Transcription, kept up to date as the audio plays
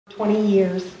20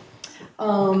 years.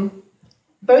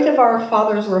 Both of our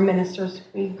fathers were ministers.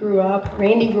 Randy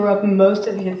grew up most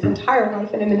of his entire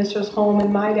life in a minister's home,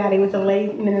 and my daddy was a lay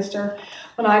minister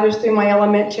when I was through my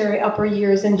elementary, upper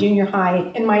years, and junior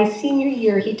high. In my senior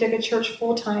year, he took a church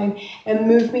full-time and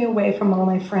moved me away from all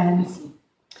my friends.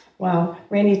 Well,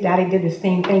 Randy's daddy did the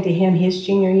same thing to him his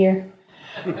junior year.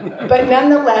 But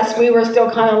nonetheless, we were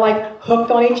still kind of like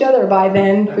hooked on each other by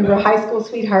then. We were high school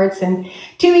sweethearts, and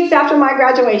 2 weeks after my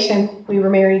graduation, we were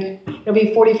married. It'll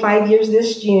be 45 years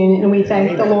this June, and we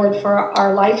thank the Lord for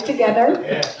our life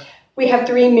together. We have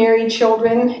 3 married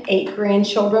children, 8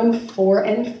 grandchildren, 4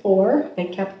 and 4. They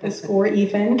kept the score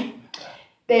even.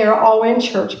 They are all in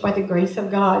church by the grace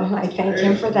of God, and I thank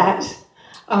Him for that.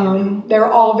 They're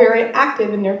all very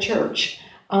active in their church.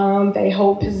 They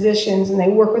hold positions, and they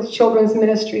work with children's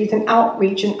ministries and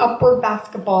outreach and upward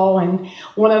basketball, and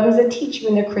one of them is a teacher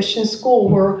in the Christian school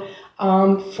where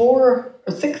 4 or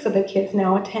 6 of the kids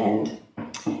now attend.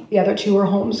 The other 2 are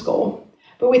homeschooled.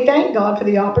 But we thank God for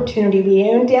the opportunity. We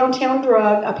owned Downtown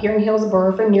Drug up here in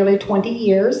Hillsborough for nearly 20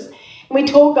 years, and we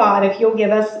told God, if you'll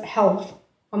give us health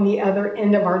on the other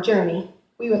end of our journey,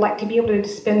 we would like to be able to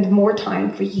spend more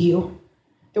time for you.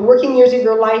 The working years of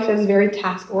your life is very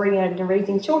task-oriented in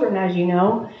raising children, as you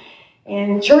know.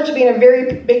 And church being a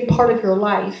very big part of your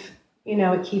life,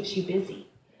 it keeps you busy.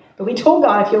 But we told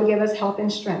God, if you'll give us health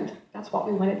and strength, that's what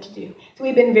we wanted to do. So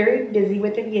we've been very busy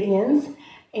with the Gideons,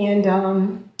 and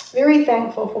very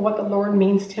thankful for what the Lord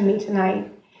means to me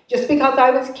tonight. Just because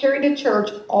I was carried to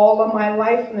church all of my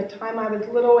life from the time I was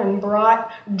little and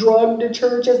drugged to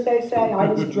church, as they say. I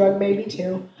was a drug baby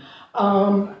too.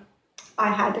 I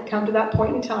had to come to that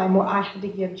point in time where I had to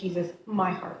give Jesus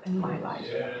my heart and my life.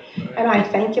 And I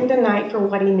thank Him tonight for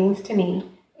what He means to me.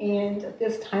 And at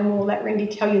this time, we'll let Randy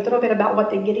tell you a little bit about what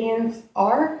the Gideons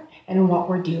are and what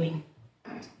we're doing.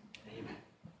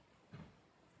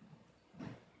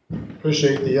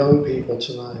 Appreciate the young people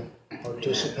tonight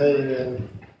participating in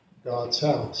God's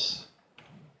house.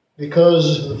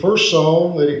 Because the first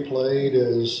song that he played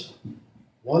is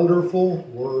Wonderful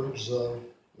Words of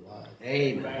Life.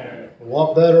 Amen.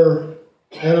 What better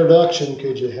introduction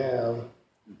could you have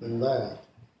than that?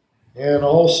 And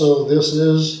also, this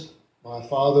is my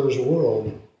Father's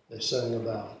world, they sang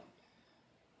about.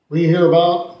 We hear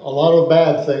about a lot of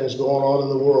bad things going on in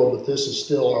the world, but this is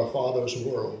still our Father's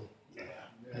world.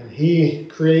 And He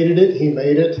created it, He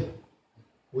made it,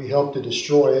 we helped to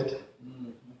destroy it,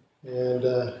 and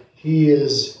He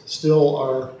is still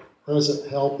our present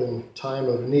help in time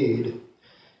of need.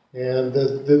 And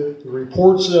the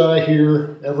reports that I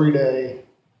hear every day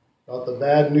about the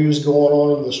bad news going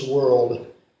on in this world,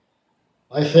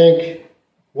 I think,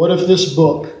 what if this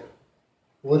book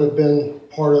would have been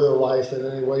part of their life in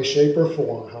any way, shape, or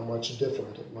form, how much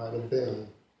different it might have been.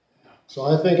 So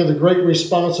I think of the great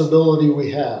responsibility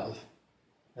we have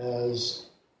as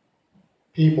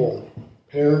people,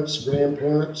 parents,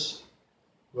 grandparents,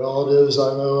 relatives.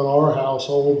 I know in our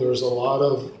household there's a lot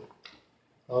of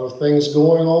things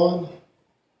going on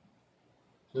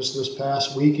just this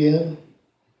past weekend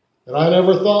that I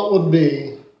never thought would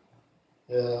be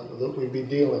that we'd be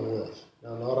dealing with.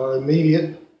 Now, not our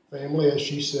immediate family, as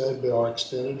she said, but our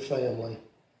extended family.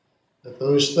 That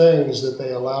those things that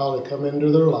they allow to come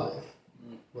into their life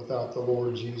without the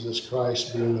Lord Jesus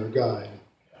Christ being their guide.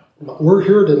 But we're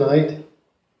here tonight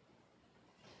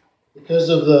because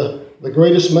of the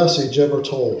greatest message ever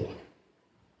told.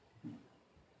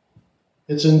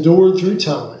 It's endured through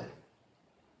time,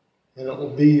 and it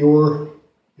will be your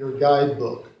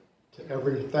guidebook to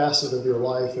every facet of your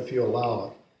life if you allow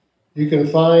it. You can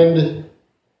find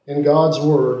in God's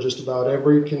Word just about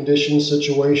every condition,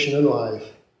 situation in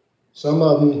life. Some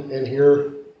of them in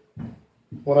here,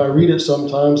 when I read it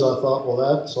sometimes, I thought, well,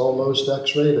 that's almost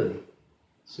X-rated,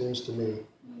 seems to me.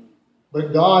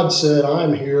 But God said,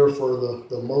 I'm here for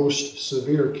the most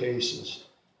severe cases.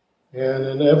 And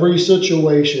in every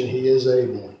situation, He is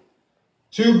able.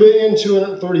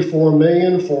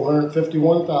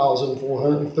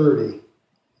 2,234,451,430.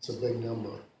 It's a big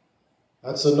number.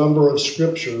 That's the number of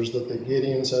scriptures that the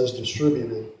Gideons has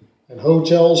distributed. And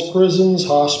hotels, prisons,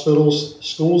 hospitals,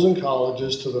 schools and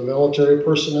colleges, to the military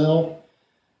personnel,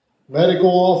 medical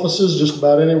offices, just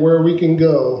about anywhere we can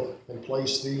go and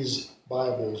place these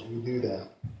Bibles, we do that.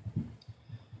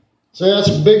 So that's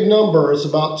a big number. It's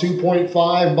about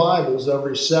 2.5 Bibles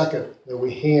every second that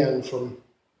we hand from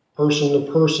person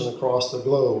to person across the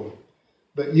globe.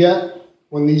 But yet,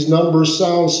 when these numbers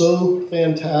sound so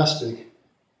fantastic,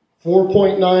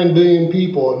 4.9 billion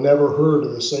people have never heard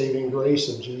of the saving grace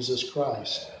of Jesus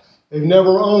Christ. They've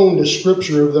never owned a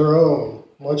scripture of their own,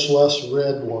 much less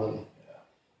read one.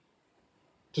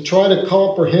 to try to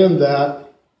comprehend that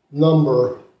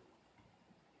number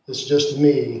is just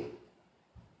me.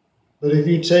 But if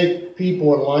you take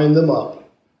people and line them up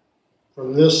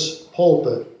from this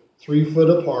pulpit 3 foot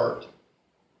apart,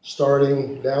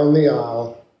 starting down the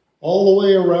aisle, all the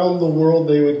way around the world,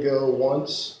 they would go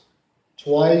once,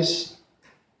 twice,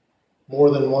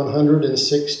 more than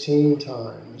 116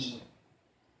 times.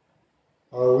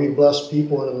 Are we blessed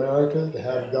people in America to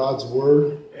have God's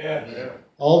Word? Yeah.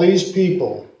 All these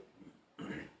people.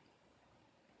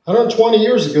 120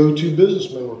 years ago, 2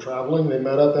 businessmen were traveling. They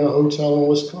met up in a hotel in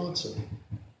Wisconsin.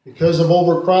 Because of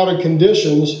overcrowded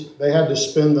conditions, they had to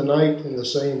spend the night in the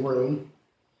same room.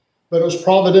 But it was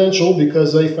providential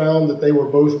because they found that they were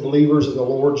both believers in the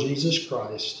Lord Jesus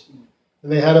Christ.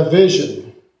 And they had a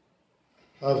vision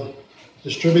of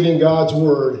distributing God's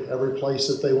Word every place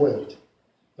that they went.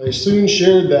 They soon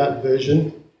shared that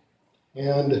vision,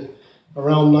 and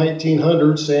around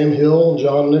 1900, Sam Hill and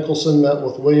John Nicholson met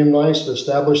with William Nice to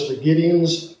establish the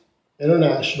Gideons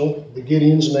International. The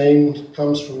Gideons name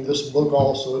comes from this book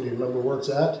also. Do you remember where it's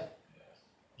at?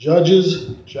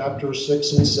 Judges, chapters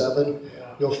 6 and 7.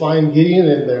 You'll find Gideon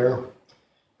in there.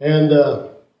 And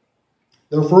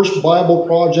their first Bible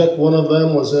project, one of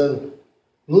them was in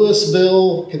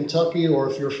Louisville, Kentucky,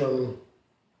 or if you're from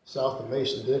south of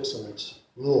Mason-Dixon, it's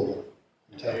Louisville,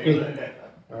 Kentucky.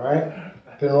 All right?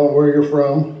 Depending on where you're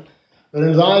from. But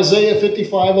in Isaiah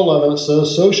 55:11, it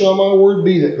says, "So shall my word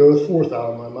be that goeth forth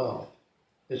out of my mouth.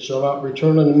 It shall not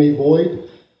return unto me void,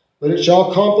 but it shall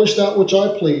accomplish that which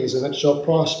I please, and it shall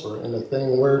prosper in the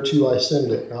thing whereto I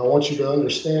send it." Now I want you to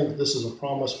understand that this is a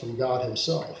promise from God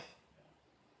himself.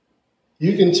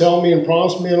 You can tell me and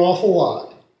promise me an awful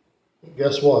lot. But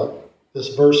guess what?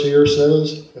 This verse here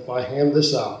says, if I hand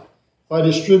this out, if I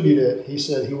distribute it, he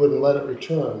said he wouldn't let it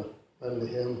return unto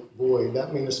him void.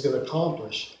 That means it's going to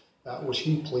accomplish that which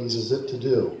he pleases it to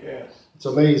do. Yes. It's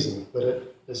amazing, but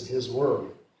it is his word.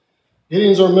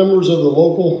 Gideons are members of the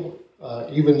local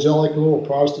evangelical or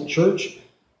Protestant church.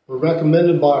 We're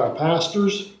recommended by our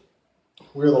pastors.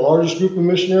 We're the largest group of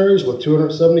missionaries with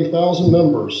 270,000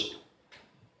 members.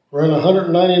 We're in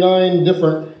 199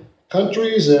 different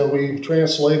countries, and we've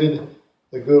translated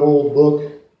the good old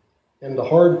book into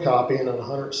hard copy in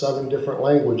 107 different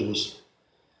languages.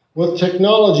 With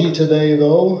technology today,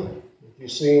 though, if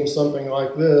you've seen something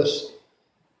like this,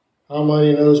 how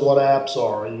many knows what apps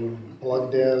are? You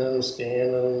plugged in and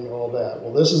scanned and all that.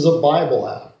 Well, this is a Bible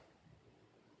app.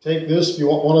 Take this. If you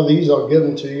want one of these, I'll give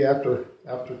them to you after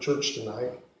church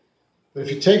tonight. But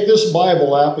if you take this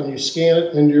Bible app and you scan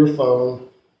it into your phone,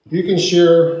 you can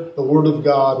share the Word of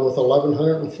God with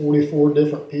 1,144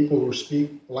 different people who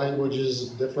speak languages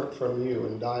different from you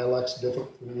and dialects different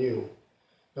from you.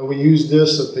 And we used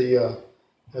this at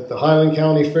the Highland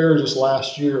County Fair just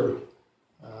last year.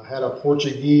 Had a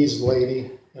Portuguese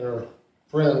lady and her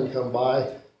friend come by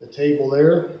the table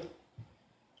there,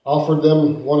 offered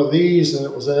them one of these, and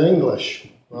it was in English.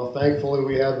 Well, thankfully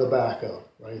we had the backup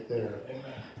right there. Amen.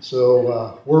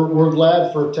 So we're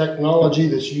glad for technology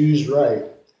that's used right.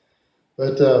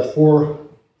 But for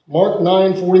Mark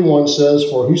 9:41 says,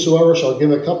 "For whosoever shall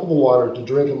give a cup of water to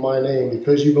drink in my name,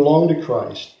 because you belong to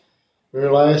Christ,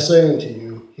 verily I say unto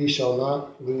you, he shall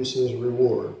not lose his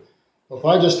reward." Well, if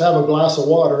I just have a glass of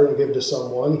water and give to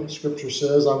someone, Scripture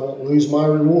says I won't lose my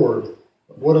reward.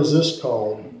 But what is this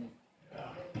called?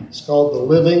 It's called the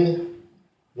living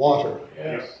water.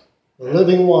 Yes. The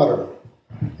living water.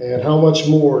 And how much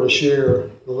more to share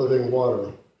the living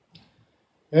water.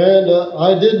 And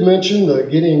I did mention the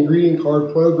Gideon Greeting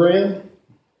Card Program.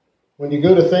 When you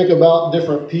go to think about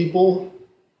different people,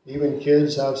 even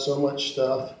kids have so much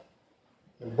stuff.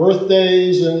 And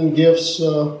birthdays and gifts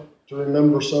to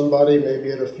remember somebody,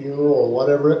 maybe at a funeral or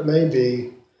whatever it may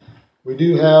be. We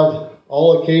do have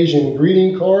all occasion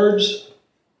greeting cards.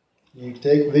 You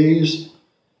take these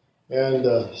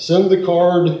and send the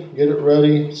card, get it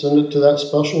ready, send it to that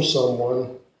special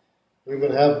someone. We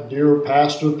even have Dear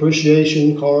Pastor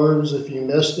Appreciation cards. If you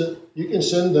missed it, you can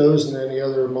send those in any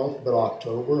other month but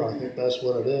October. I think that's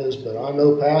what it is. But I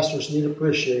know pastors need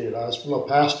appreciated. I was from a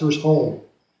pastor's home.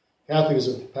 Kathy was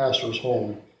a pastor's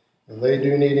home, and they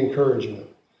do need encouragement.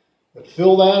 But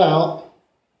fill that out.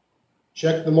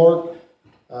 Check the mark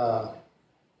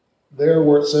there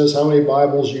where it says how many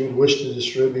Bibles you wish to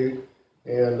distribute.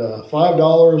 And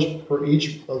 $5 per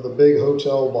each of the big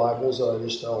hotel Bibles that I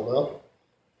just held up,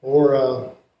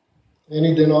 or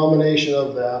any denomination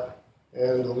of that,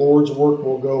 and the Lord's work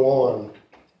will go on.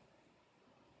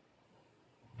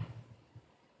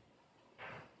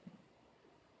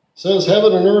 It says,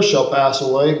 "Heaven and earth shall pass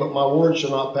away, but my word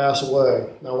shall not pass away."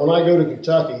 Now, when I go to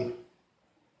Kentucky,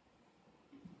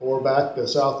 We're back to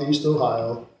Southeast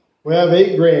Ohio. We have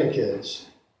 8 grandkids.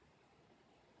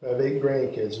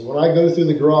 And when I go through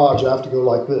the garage, I have to go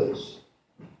like this.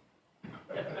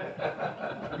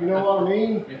 You know what I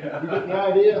mean? You get the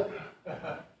idea?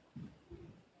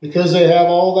 Because they have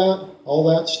all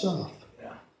that stuff.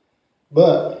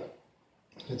 But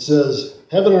it says,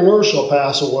 heaven and earth shall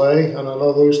pass away, and I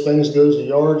know those things go to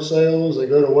yard sales, they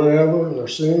go to wherever, and they're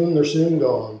soon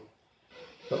gone.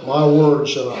 But my word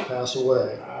shall not pass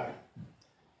away.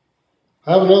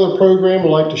 I have another program I'd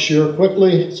like to share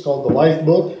quickly. It's called the Life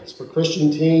Book. It's for Christian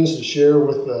teens to share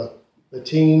with the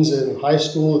teens in high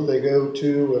school that they go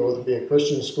to, whether it be a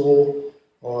Christian school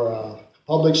or a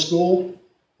public school.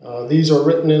 These are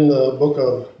written in the book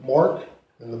of Mark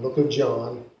and the book of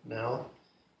John now.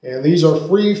 And these are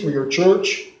free for your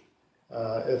church.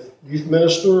 If youth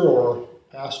minister or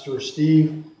Pastor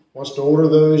Steve wants to order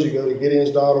those, you go to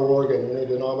Gideons.org, and any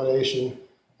denomination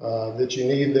that you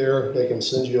need there, they can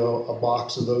send you a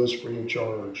box of those free of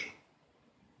charge.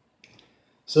 It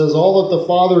says, all that the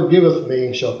Father giveth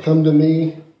me shall come to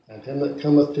me, and him that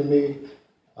cometh to me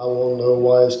I will no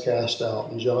wise cast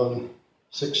out. In John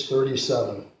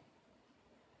 6:37.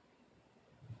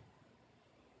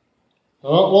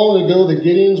 Not long ago, the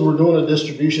Gideons were doing a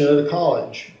distribution at a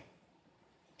college.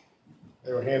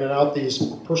 They were handing out these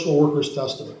personal workers'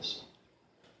 testaments.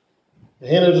 They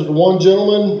handed it to one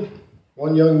gentleman,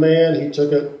 one young man. He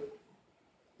took it,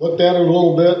 looked at it a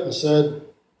little bit, and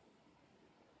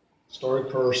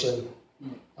started cursing.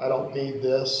 I don't need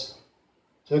this.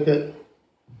 Took it.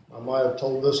 I might have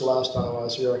told this last time I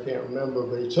was here, I can't remember,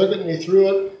 but he took it and he threw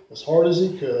it as hard as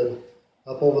he could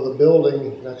up over the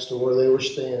building next to where they were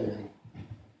standing.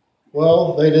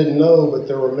 Well, they didn't know, but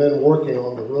there were men working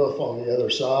on the roof on the other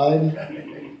side.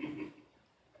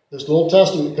 This little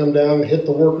testament come down and hit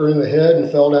the worker in the head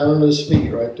and fell down on his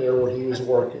feet right there where he was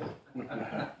working.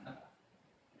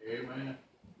 Amen.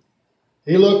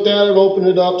 He looked at it, opened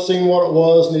it up, seen what it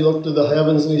was, and he looked to the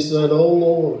heavens and he said, "Oh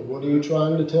Lord, what are you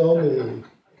trying to tell me?"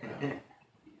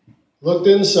 Looked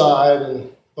inside and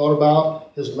thought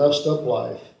about his messed up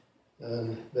life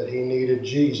and that he needed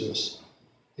Jesus.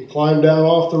 He climbed down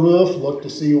off the roof, looked to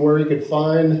see where he could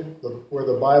find where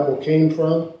the Bible came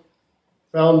from.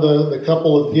 Found the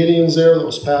couple of Gideons there that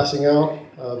was passing out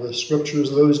the scriptures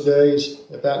of those days,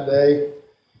 at that day.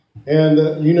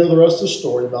 And you know the rest of the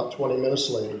story. About 20 minutes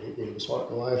later, he gave his heart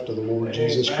and life to the Lord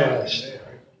Jesus Christ.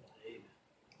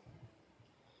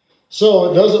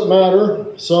 So it doesn't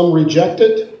matter. Some reject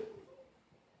it.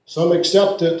 Some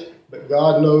accept it. But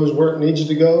God knows where it needs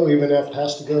to go, even if it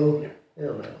has to go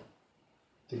airmail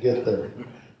to get there.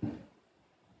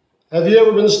 Have you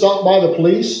ever been stopped by the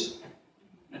police?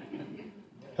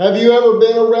 Have you ever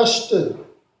been arrested,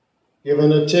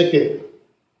 given a ticket,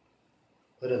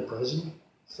 put in prison?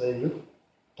 Savior.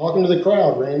 Talking to the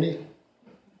crowd, Randy.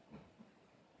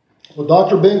 Well,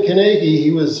 Dr. Ben Kaneki,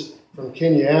 he was from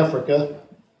Kenya, Africa.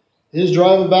 He was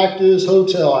driving back to his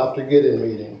hotel after Gideon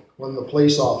meeting when the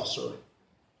police officer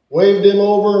waved him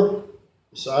over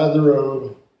beside the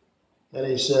road, and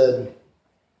he said,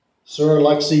 "Sir, I'd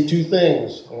like to see 2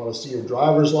 things. I want to see your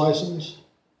driver's license,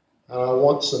 and I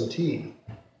want some tea."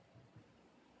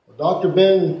 Well, Dr.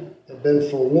 Ben had been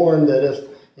forewarned that if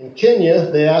in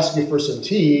Kenya they ask you for some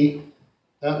tea,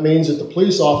 that means that the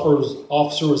police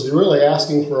officer was really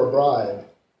asking for a bribe.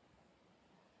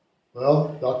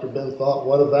 Well, Dr. Ben thought,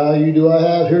 what a value do I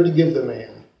have here to give the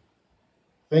man?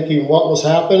 Thinking what was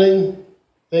happening,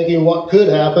 thinking what could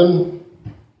happen.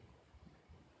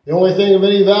 The only thing of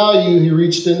any value, he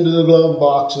reached into the glove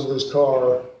box of his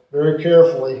car very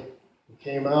carefully and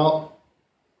came out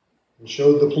and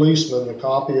showed the policeman the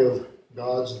copy of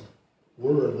God's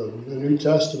Word, the New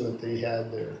Testament that he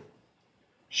had there.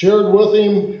 Shared with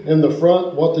him in the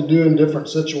front what to do in different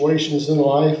situations in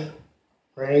life.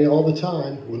 Praying all the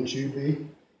time, wouldn't you be?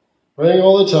 Praying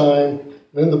all the time.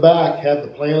 And in the back had the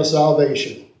plan of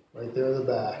salvation, right there in the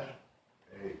back.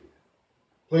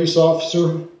 Police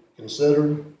officer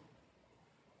considered.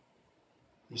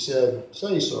 He said,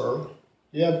 "Say, sir,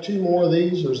 you have 2 more of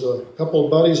these? There's a couple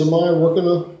of buddies of mine working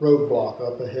a roadblock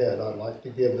up ahead. I'd like to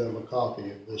give them a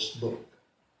copy of this book."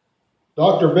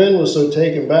 Dr. Ben was so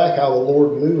taken back how the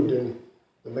Lord moved in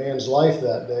the man's life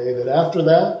that day that after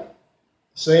that,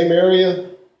 same area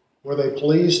where they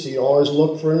policed, he always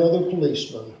looked for another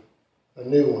policeman, a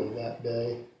new one that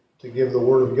day, to give the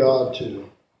Word of God to.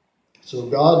 So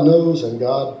God knows and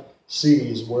God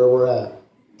sees where we're at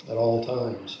all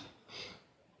times.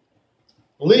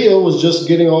 Leah was just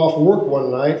getting off work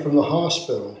one night from the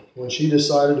hospital when she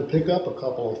decided to pick up a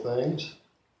couple of things.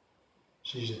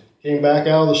 She came back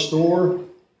out of the store,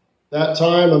 That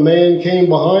time, a man came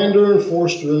behind her and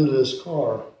forced her into his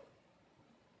car.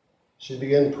 She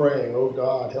began praying, "Oh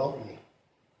God, help me."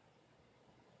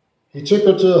 He took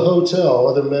her to a hotel.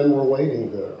 Other men were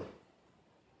waiting there.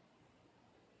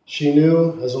 She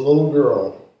knew as a little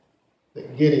girl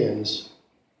that Gideons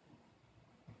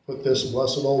put this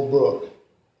blessed old book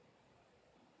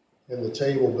in the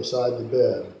table beside the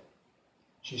bed.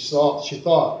 She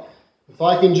thought, if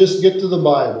I can just get to the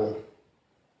Bible,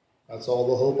 that's all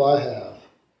the hope I have.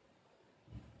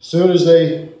 As soon as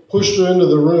they pushed her into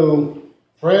the room,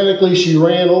 frantically she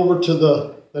ran over to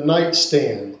the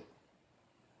nightstand.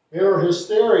 In her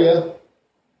hysteria,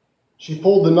 she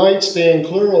pulled the nightstand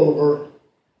clear over.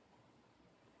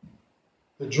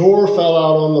 The drawer fell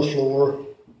out on the floor,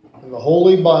 and the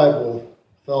Holy Bible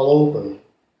fell open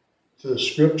to the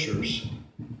Scriptures.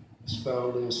 It's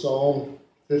found in Psalm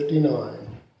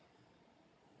 59.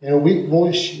 In a weak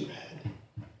voice she read,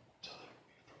 "Deliver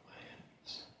me from my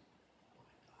enemies.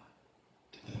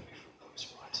 Deliver me from those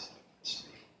who rise up against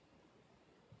me.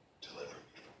 Deliver me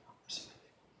from workers of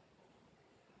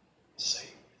iniquity.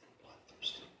 Save me from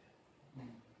bloodthirsty men."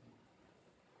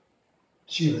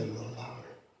 She read a little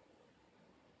louder.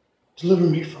 "Deliver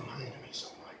me from my enemies,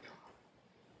 oh my God.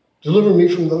 Deliver me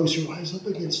from those who rise up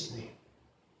against me.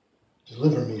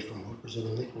 Deliver me from workers of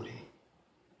iniquity,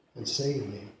 and save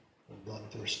me from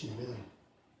bloodthirsty men."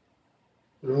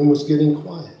 The room was getting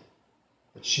quiet,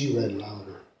 but she read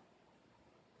louder.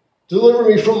 "Deliver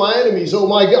me from my enemies, oh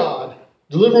my God.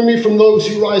 Deliver me from those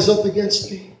who rise up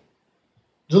against me.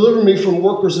 Deliver me from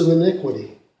workers of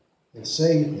iniquity, and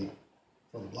save me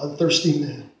from bloodthirsty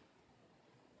men."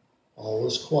 All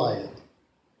was quiet.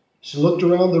 She looked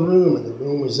around the room, and the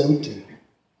room was empty.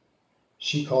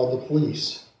 She called the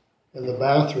police. In the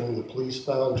bathroom, the police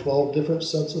found 12 different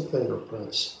sets of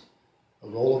fingerprints, a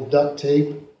roll of duct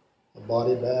tape, a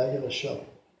body bag, and a shovel.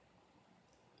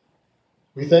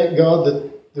 We thank God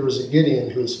that there was a Gideon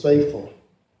who was faithful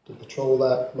to patrol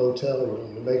that motel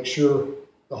room to make sure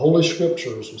the Holy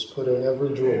Scriptures was put in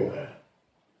every drawer.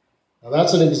 Now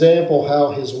that's an example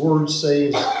how his word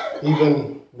saves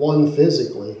even one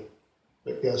physically,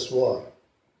 but guess what?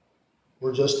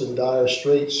 We're just in dire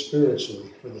straits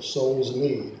spiritually for the soul's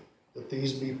need, that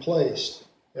these be placed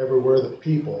everywhere that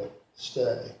people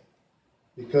stay.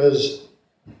 Because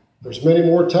there's many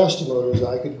more testimonies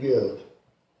I could give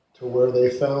to where they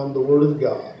found the Word of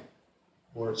God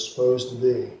where it's supposed to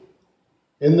be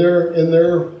in their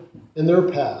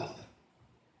path,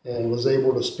 and was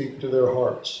able to speak to their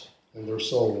hearts and their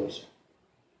souls.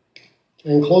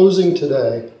 In closing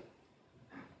today,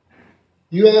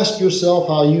 you ask yourself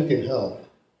how you can help.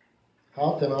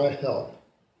 How can I help?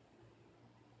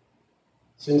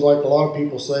 Seems like a lot of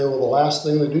people say, well, the last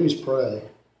thing to do is pray.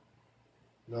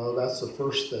 No, that's the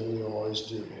first thing you always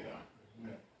do.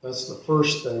 That's the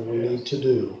first thing we need to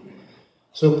do.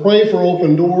 So pray for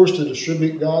open doors to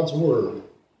distribute God's Word.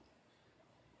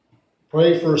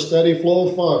 Pray for a steady flow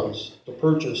of funds to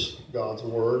purchase God's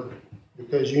Word,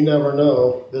 because you never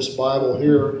know. This Bible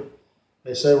here,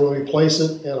 they say when we place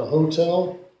it in a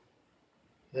hotel,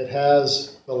 it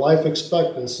has the life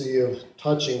expectancy of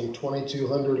touching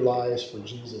 2,200 lives for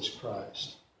Jesus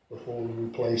Christ before we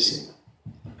replace it.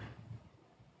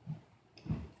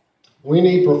 We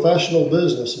need professional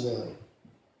businessmen.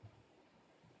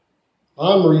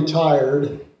 I'm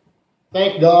retired.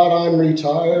 Thank God I'm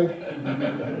retired.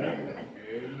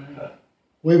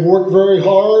 We've worked very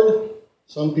hard.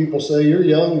 Some people say you're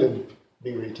young to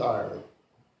be retired.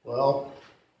 Well,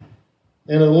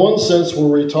 and in one sense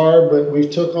we're retired, but we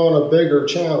took on a bigger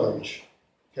challenge,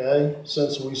 okay,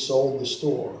 since we sold the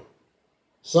store.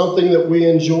 Something that we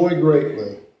enjoy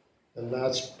greatly, and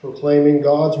that's proclaiming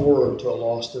God's Word to a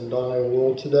lost and dying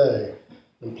world today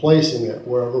and placing it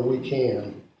wherever we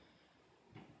can.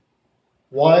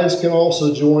 Wives can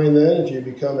also join then if you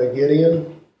become a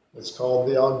Gideon. It's called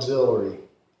the auxiliary.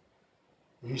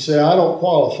 You say, I don't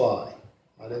qualify.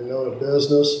 I didn't know the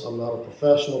business. I'm not a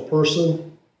professional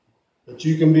person. But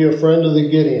you can be a friend of the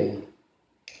Gideon.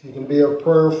 You can be a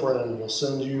prayer friend. We'll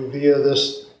send you via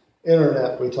this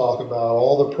internet we talk about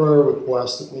all the prayer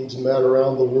requests that needs met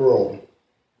around the world.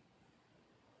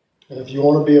 And if you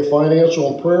want to be a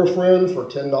financial and prayer friend for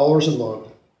 $10 a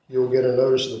month, you'll get a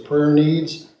notice of the prayer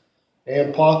needs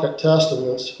and pocket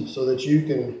testaments so that you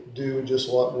can do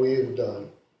just what we have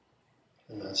done.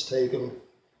 And that's take them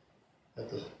at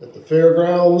the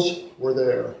fairgrounds. We're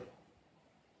there.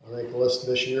 I think the list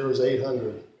this year was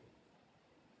 800.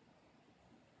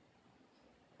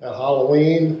 At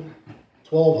Halloween,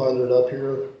 1,200 up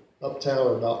here, uptown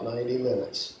in about 90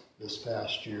 minutes this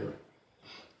past year.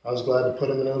 I was glad to put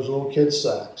them in those little kids'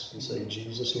 sacks and say,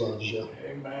 Jesus loves you.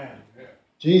 Amen. Yeah.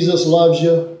 Jesus loves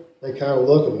you. They kind of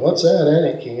look and, what's that? That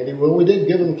ain't candy. Well, we did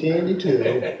give them candy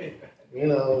too. You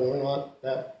know, we're not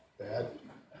that bad.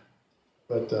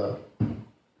 But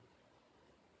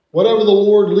whatever the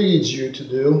Lord leads you to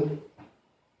do,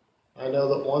 I know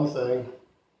that one thing,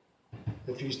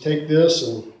 if you take this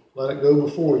and let it go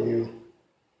before you,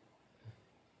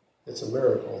 it's a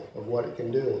miracle of what it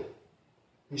can do.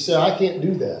 You say, I can't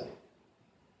do that.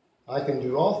 I can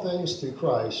do all things through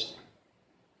Christ,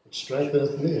 which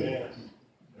strengtheneth me. Yes.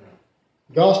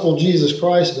 The gospel of Jesus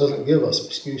Christ doesn't give us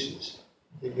excuses.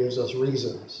 It gives us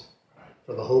reasons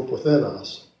for the hope within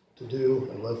us to do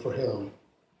and live for Him.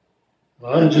 And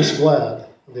I'm just glad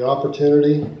for the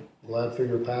opportunity. I'm glad for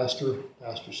your pastor,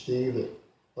 Pastor Steve, that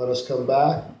let us come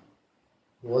back.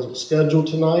 It wasn't scheduled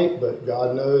tonight, but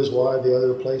God knows why the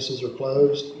other places are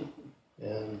closed.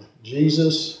 And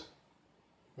Jesus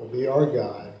will be our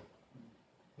guide.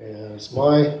 And it's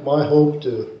my hope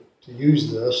to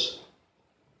use this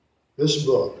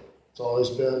book. It's always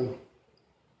been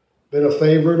a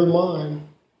favorite of mine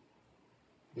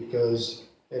because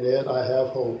in it I have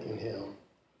hope in Him.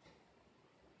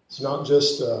 It's not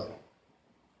just a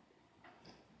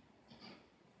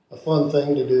fun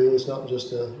thing to do. It's not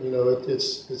just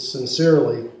it's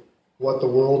sincerely what the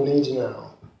world needs now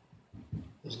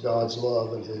is God's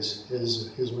love and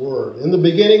His Word. In the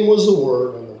beginning was the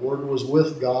Word, and the Word was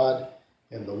with God,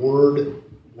 and the Word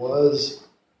was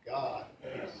God.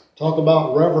 Talk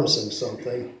about reverencing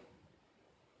something,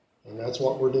 and that's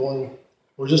what we're doing.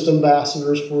 We're just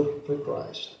ambassadors for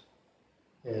Christ.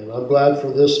 And I'm glad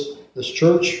for this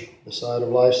church, the Side of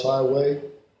Life's Highway.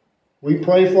 We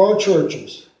pray for our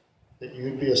churches that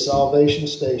you'd be a salvation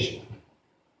station,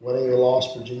 winning the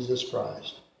lost for Jesus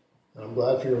Christ. And I'm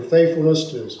glad for your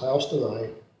faithfulness to His house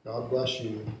tonight. God bless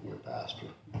you, your pastor,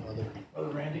 brother.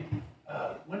 Brother Randy,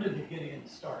 when did the Gideons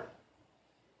start?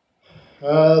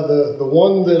 The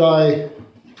one that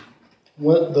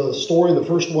the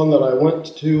first one that I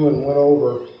went to and went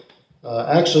over,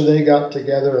 actually they got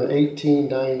together in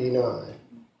 1899.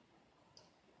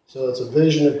 So it's a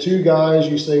vision of two guys.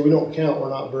 You say, we don't count, we're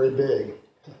not very big.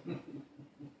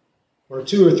 Where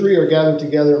two or three are gathered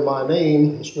together in my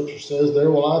name, the scripture says,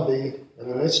 there will I be in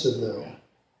the midst of them.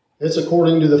 It's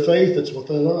according to the faith that's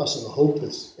within us and the hope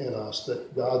that's in us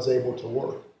that God's able to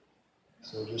work.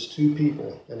 So just two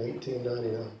people in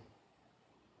 1899.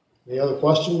 Any other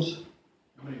questions?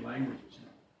 How many languages?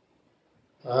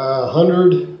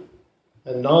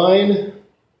 109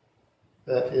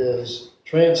 that is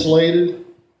translated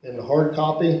in the hard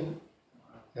copy.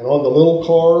 And on the little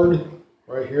card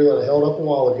right here that I held up a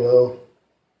while ago,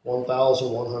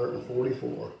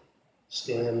 1,144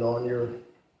 scanned on your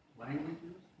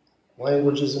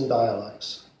languages and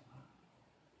dialects.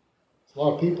 There's a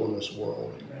lot of people in this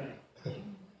world.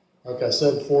 Like I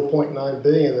said, 4.9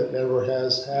 billion that never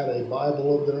has had a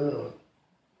Bible of their own.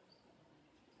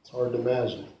 It's hard to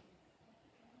imagine.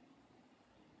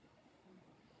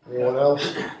 Anyone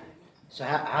else? So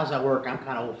how's that work? I'm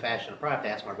kind of old-fashioned. I probably have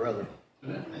to ask my brother.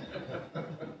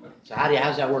 So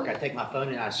how's that work? I take my phone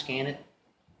and I scan it?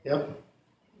 Yep.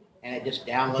 And it just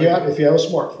downloads If you have a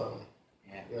smartphone.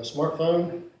 Yeah. You have a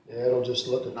smartphone, it'll just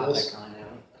look at Not this. that kind of.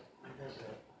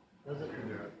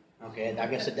 Okay, I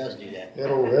guess it does do that.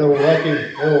 It'll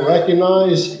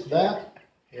recognize that.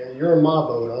 Yeah, you're in my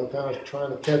boat. I'm kind of trying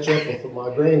to catch up with my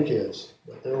grandkids,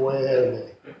 but they're way ahead of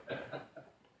me.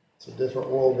 It's a different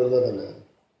world we're living in.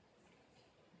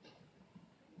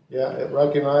 Yeah, it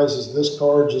recognizes this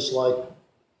card just like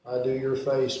I do your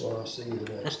face when I see you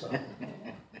the next time.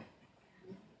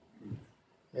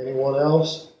 Anyone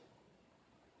else?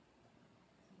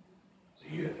 So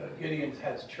Gideons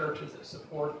has churches that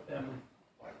support them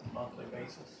like on a monthly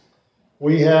basis?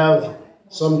 We have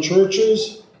some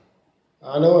churches.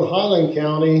 I know in Highland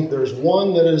County, there's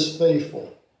one that is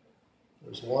faithful.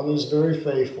 There's one that's very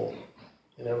faithful.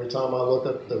 And every time I look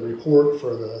at the report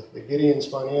for the Gideons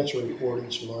financial report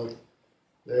each month,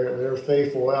 they're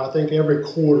faithful. I think every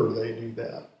quarter they do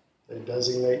that. They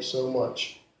designate so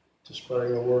much to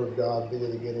spreading the word of God via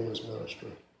the Gideons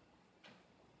ministry.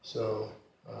 So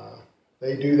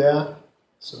they do that.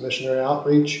 It's a missionary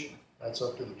outreach. That's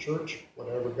up to the church.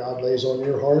 Whatever God lays on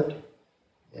your heart,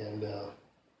 and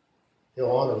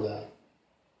He'll honor that.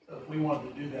 So if we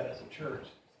wanted to do that as a church,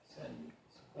 send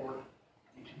support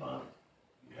each month,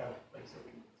 you have a place that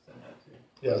we can send that to?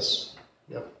 Yes.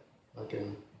 Yep. I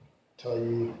can tell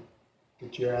you,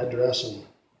 get your address and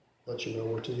let you know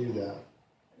where to do that.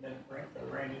 And then,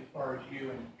 Randy, as far as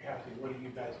you and Kathy, what do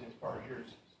you guys do as far as your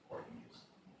support? You just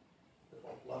live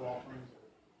off love offerings?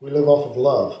 We live off of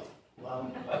love.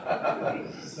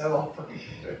 Sell offering.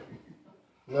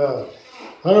 No.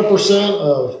 100%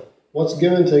 of what's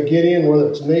given to Gideon, whether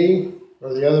it's me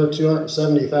or the other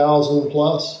 270,000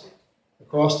 plus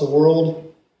across the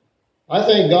world, I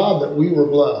thank God that we were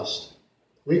blessed.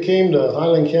 We came to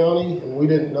Highland County and we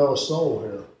didn't know a soul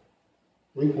here.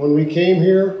 When we came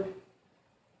here,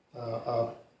 a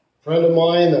friend of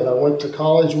mine that I went to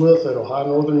college with at Ohio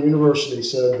Northern University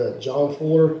said that John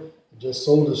Fuller just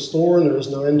sold his store and there is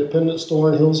no independent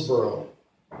store in Hillsboro.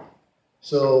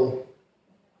 So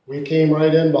we came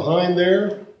right in behind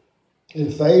there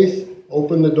in faith,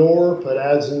 opened the door, put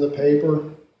ads in the paper,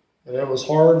 and it was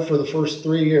hard for the first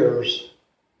 3 years.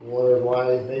 We wondered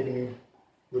why maybe you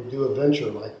would do a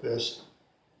venture like this.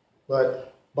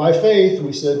 But by faith,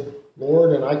 we said,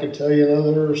 Lord, and I could tell you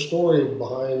another story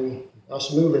behind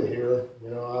us moving here. You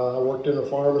know, I worked in a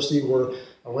pharmacy where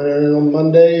I went in on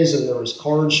Mondays and there was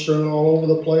cards strewn all over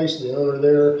the place, the owner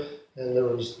there, and there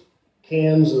was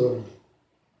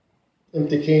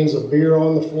empty cans of beer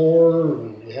on the floor,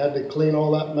 and you had to clean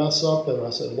all that mess up. And I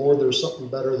said, Lord, there's something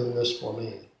better than this for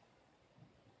me.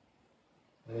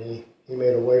 And he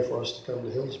made a way for us to come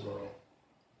to Hillsboro.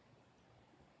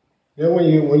 You know,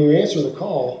 when you answer the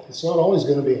call, it's not always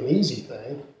going to be an easy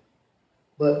thing,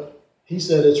 but he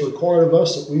said it's required of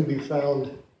us that we be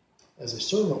found, as a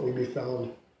servant, we be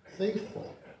found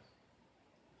faithful.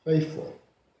 Faithful.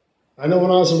 I know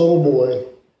when I was a little boy,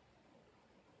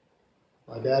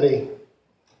 my daddy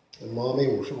and mommy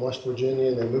were from West Virginia,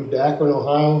 and they moved to Akron,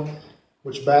 Ohio,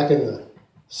 which back in the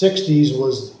 60s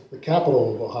was the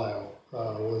capital of Ohio.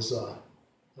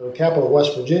 The capital of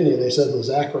West Virginia, they said, was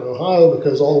Akron, Ohio,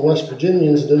 because all the West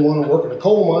Virginians didn't want to work in the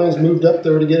coal mines, moved up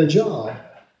there to get a job.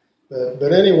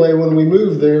 But anyway, when we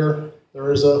moved there, there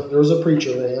was a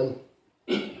preacher man.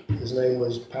 His name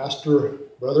was Pastor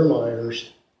Brother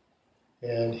Myers,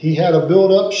 and he had a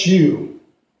built-up shoe,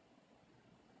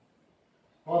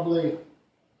 probably,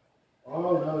 I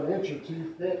don't know, an inch or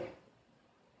two thick.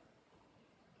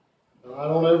 I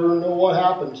don't ever know what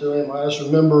happened to him. I just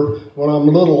remember when I'm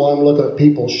little, I'm looking at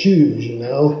people's shoes, you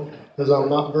know, because I'm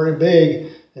not very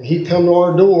big. And he'd come to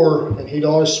our door, and he'd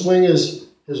always swing his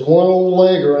one old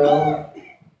leg around.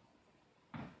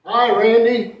 Hi,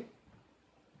 Randy.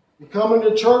 You coming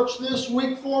to church this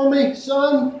week for me,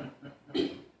 son?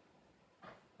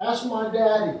 Ask my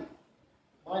daddy.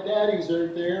 My daddy's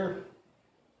right there.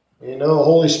 You know, the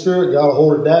Holy Spirit got a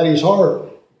hold of daddy's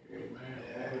heart.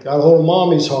 Got a hold of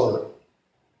mommy's heart.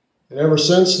 And ever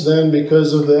since then,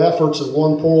 because of the efforts of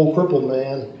one poor old crippled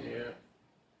man,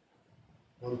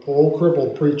 one poor old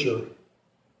crippled preacher,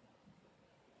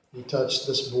 he touched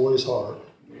this boy's heart.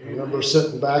 I remember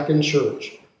sitting back in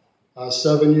church. I was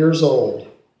 7 years old.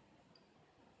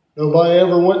 Nobody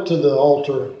ever went to the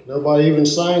altar. Nobody even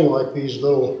sang like these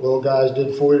little guys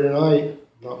did for you tonight.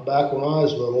 Not back when I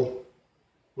was little.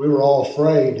 We were all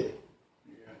afraid.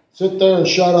 Sit there and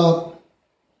shut up.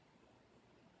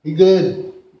 Be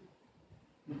good.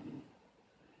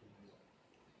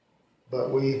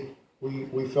 But we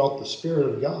felt the Spirit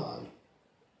of God.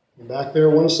 And back there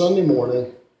one Sunday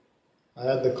morning, I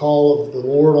had the call of the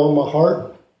Lord on my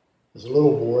heart as a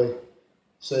little boy.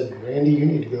 Said, Randy, you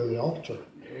need to go to the altar.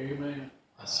 Amen.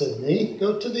 I said, me?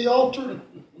 Go to the altar?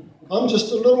 I'm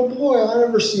just a little boy. I've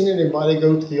never seen anybody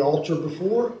go to the altar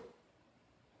before.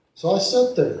 So I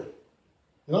sat there,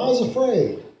 and I was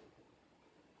afraid.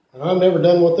 And I've never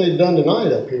done what they've done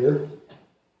tonight up here.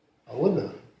 I wouldn't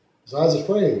have, because I was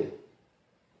afraid.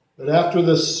 But after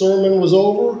the sermon was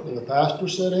over and the pastor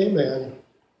said amen,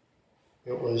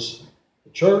 it was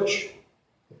the church,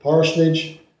 the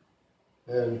parsonage,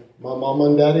 and my mama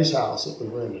and daddy's house that we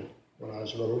rented when I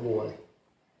was a little boy.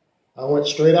 I went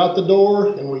straight out the door,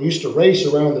 and we used to race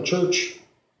around the church.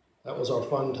 That was our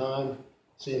fun time,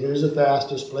 seeing who's the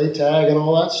fastest, play tag and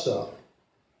all that stuff.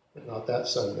 But not that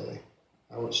Sunday.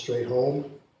 I went straight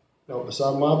home, knelt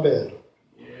beside my bed,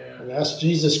 and asked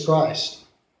Jesus Christ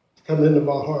to come into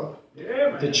my heart,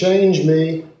 to change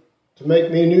me, to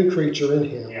make me a new creature in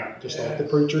Him, just like the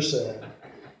preacher said.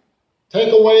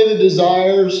 Take away the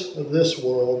desires of this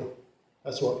world.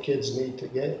 That's what kids need to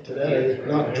get today.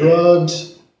 Not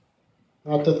drugs,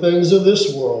 not the things of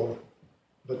this world,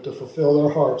 but to fulfill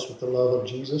their hearts with the love of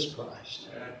Jesus Christ.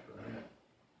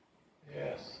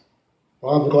 Yes.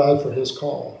 Well, I'm glad for His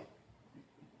call.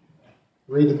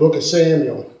 Read the book of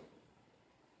Samuel.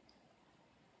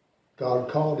 God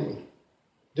called him.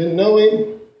 Didn't know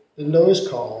him, didn't know his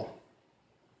call.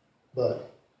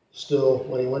 But still,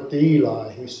 when he went to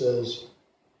Eli, he says,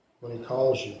 when he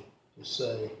calls you, just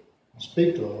say,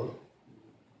 speak, Lord,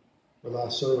 for thy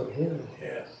servant heareth.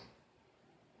 Yes.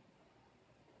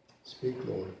 Speak,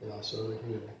 Lord, for thy servant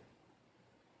heareth.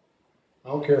 I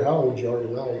don't care how old you are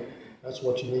tonight. That's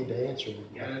what you need to answer.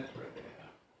 Yeah, that's right.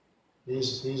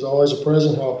 He's always a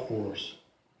present help for us.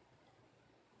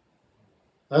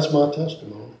 That's my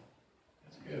testimony.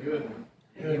 That's good.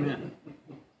 Good. Amen.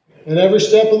 And every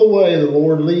step of the way, the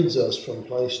Lord leads us from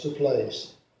place to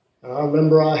place. And I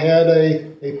remember I had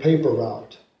a paper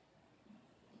route.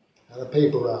 I had a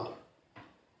paper route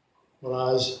when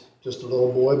I was just a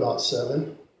little boy, about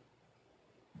 7.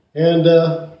 And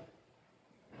I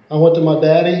went to my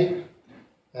daddy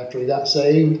after he got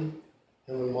saved, him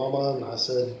and Mama, and I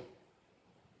said,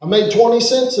 I made 20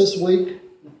 cents this week,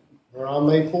 or I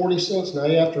made 40 cents. Now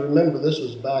you have to remember this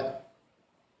was back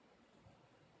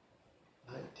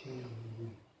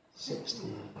 1962.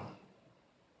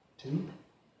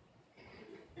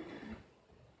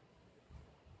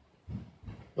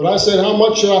 But I said, how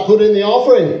much should I put in the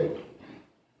offering?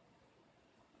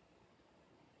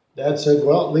 Dad said,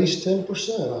 well, at least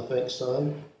 10%, I think,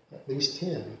 son. At least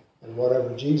 10. And whatever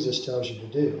Jesus tells you to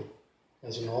do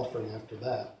as an offering after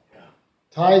that.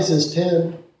 Tithes is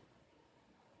 10.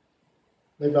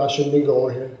 Maybe I shouldn't be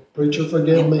going here. Preacher,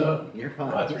 forgive me. You're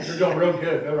fine. You're doing real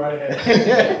good. Go right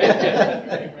ahead.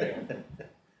 Amen.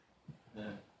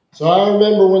 So I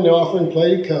remember when the offering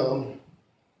plate had come.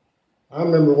 I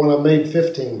remember when I made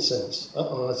 15 cents.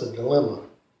 That's a dilemma.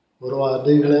 What do I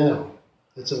do now?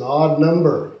 It's an odd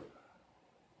number.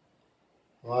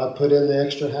 Well, I put in the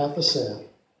extra half a cent,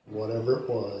 whatever it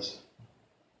was.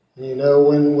 And you know,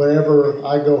 whenever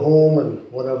I go home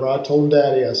and whenever I told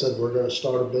Daddy, I said, we're going to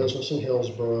start a business in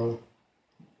Hillsboro.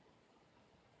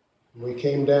 And we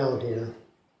came down here.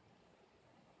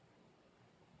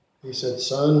 He said,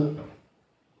 son,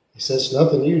 he says, it's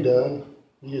nothing you done.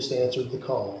 You just answered the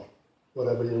call.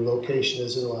 Whatever your location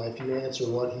is in life, you answer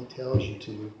what he tells you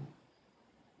to.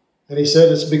 And he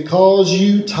said, it's because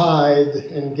you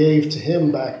tithed and gave to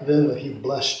him back then that he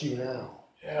blessed you now.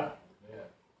 Yeah.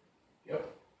 Yep.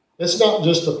 It's not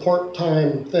just a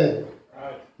part-time thing.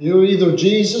 Right. You're either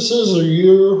Jesus's or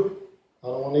you're, I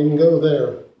don't want to even go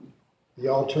there, the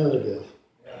alternative.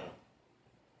 Yeah.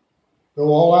 Go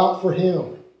all out for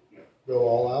him. Go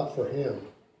all out for him.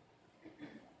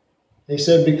 He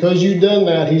said, because you've done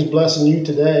that, he's blessing you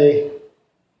today.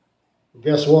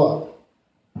 Guess what?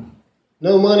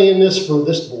 No money in this for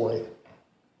this boy.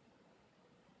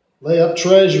 Lay up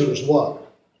treasures, what?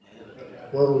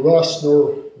 Where rust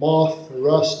nor moth,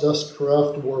 rust, dust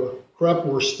corrupt, where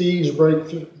thieves break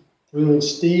through and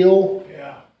steal.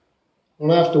 Yeah. Don't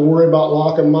have to worry about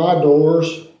locking my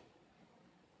doors.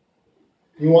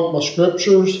 You want my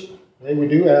scriptures? Hey, we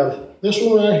do have this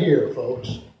one right here,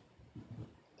 folks.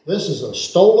 This is a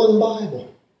stolen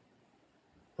Bible.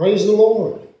 Praise the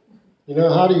Lord. You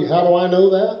know, how do I know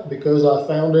that? Because I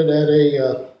found it at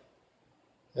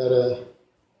a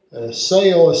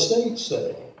estate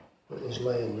sale that was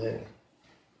laying there.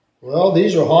 Well,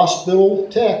 these are hospital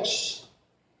texts,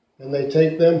 and they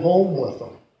take them home with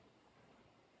them.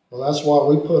 Well, that's why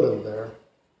we put them there,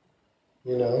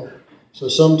 you know. So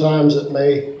sometimes it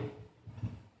may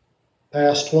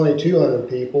pass 2,200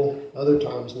 people, other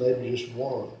times maybe just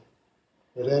one.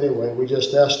 But anyway, we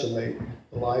just estimate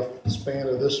the lifespan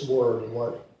of this word and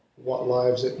what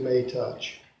lives it may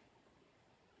touch.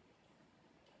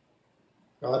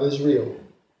 God is real.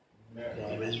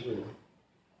 God is real.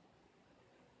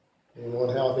 Anyone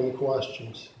have any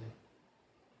questions?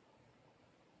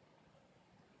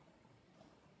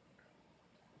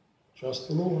 Trust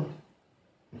the Lord.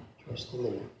 Trust the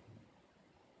Lord.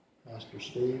 Pastor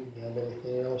Steve, you have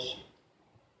anything else?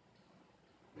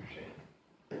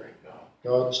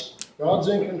 God's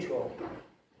in control.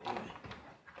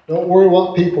 Don't worry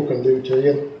what people can do to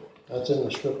you. That's in the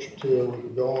scripture too. We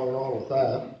could go on and on with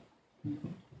that.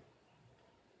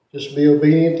 Just be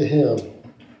obedient to him.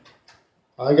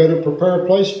 I go to prepare a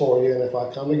place for you, and if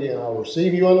I come again, I'll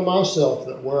receive you unto myself,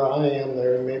 that where I am,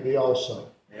 there you may be also.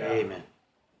 Amen.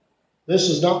 This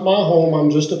is not my home. I'm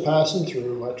just a passing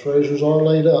through. My treasures are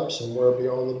laid up somewhere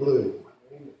beyond the blue.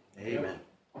 Amen.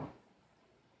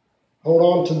 Hold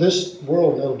on to this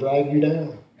world and it'll drag you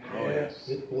down. Yes.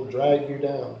 It will drag you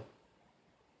down.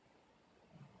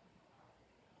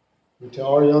 We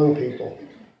tell our young people,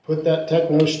 put that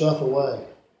techno stuff away.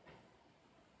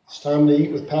 It's time to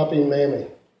eat with Pappy and Mammy.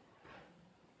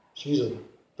 She's a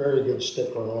very good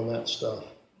stickler on that stuff.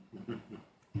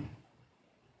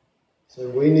 So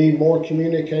we need more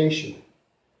communication.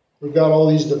 We've got all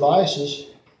these devices,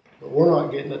 but we're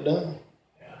not getting it done.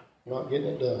 Yeah. We're not getting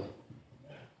it done.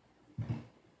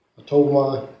 I told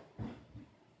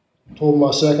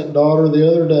my second daughter the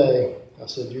other day, I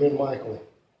said, you and Michael, I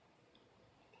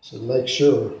said, make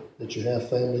sure that you have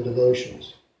family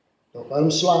devotions. Don't let them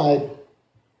slide.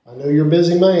 I know you're a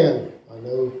busy man. I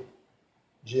know,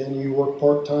 Jen, you work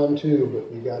part-time too,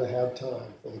 but you got to have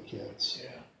time for the kids.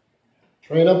 Yeah.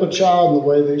 Train up a child in the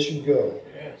way they should go.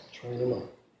 Yes. Train them up.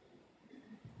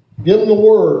 Give them the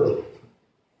word.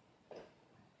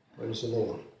 Praise the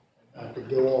Lord. I could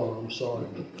go on. I'm sorry.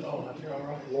 Oh, you're all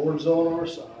right. The Lord's on our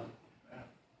side.